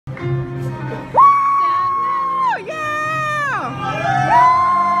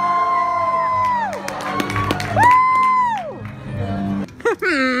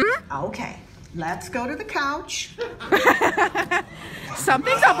Okay, let's go to the couch.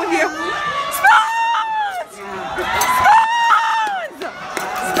 Something's up with you. Spoons!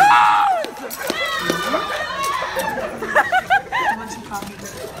 Want some coffee?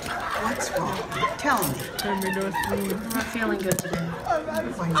 What's wrong? Tell me. I'm not feeling good today.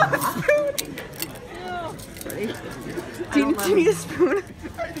 Why not? Do you need a spoon?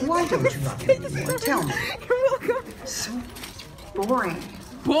 Why don't you love him anymore? Tell me. You're welcome. So boring.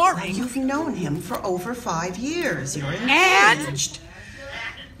 Boring. You've known him for over 5 years. You're And? engaged.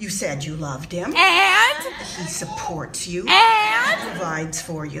 You said you loved him. And? He supports you. And? Provides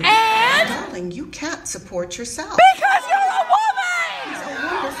for you. And? Darling, you can't support yourself. Because you're a woman! He's a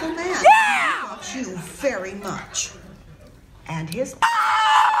wonderful man. Yeah! He loves you very much. And his... Spoon!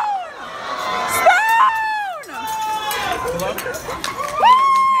 Hello?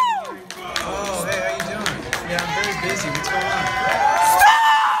 Oh, hey, how you doing? Yeah, I'm very busy. What's going on?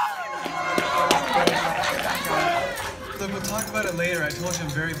 Look, we'll talk about it later. I told you I'm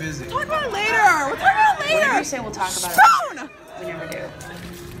very busy. Talk about it later. We'll talk about it later. Whatever you say, we'll talk about Spoon! it. We never do.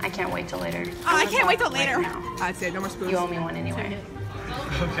 I can't wait till later. I can't wait till later. Right now. That's it. No more spoons. You owe me one anyway.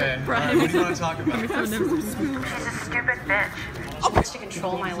 Okay. All right, what do you want to talk about? She's a stupid bitch. She wants to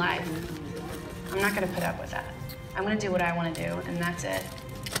control my life. I'm not going to put up with that. I'm going to do what I want to do, and that's it.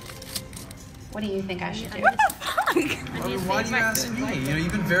 What do you think I should do? What the fuck? I mean, why do you ask me? You know,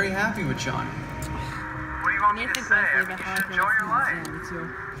 you've been very happy with John. What do you want me to say? I mean, you should enjoy your life.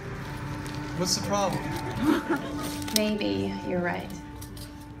 What's the problem? Maybe you're right.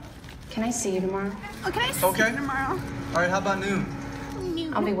 Can I see you tomorrow? Oh, can I see Okay. you tomorrow? All right, how about noon?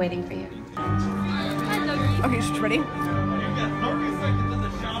 I'll be waiting for you. Okay, she's ready. You got 30 seconds in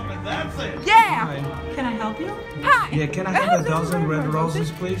the shop and that's it. Yeah! Can I help you? Hi! Yeah, can I have a dozen red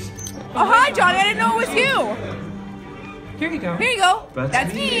roses, please? Oh, hi, Johnny. I didn't know it was you. Here you go. Here you go.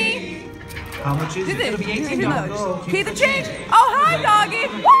 That's me. How much is This it? is It'll be $18. $18. Keep the change. Oh, hi, doggy.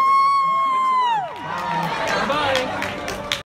 Woo!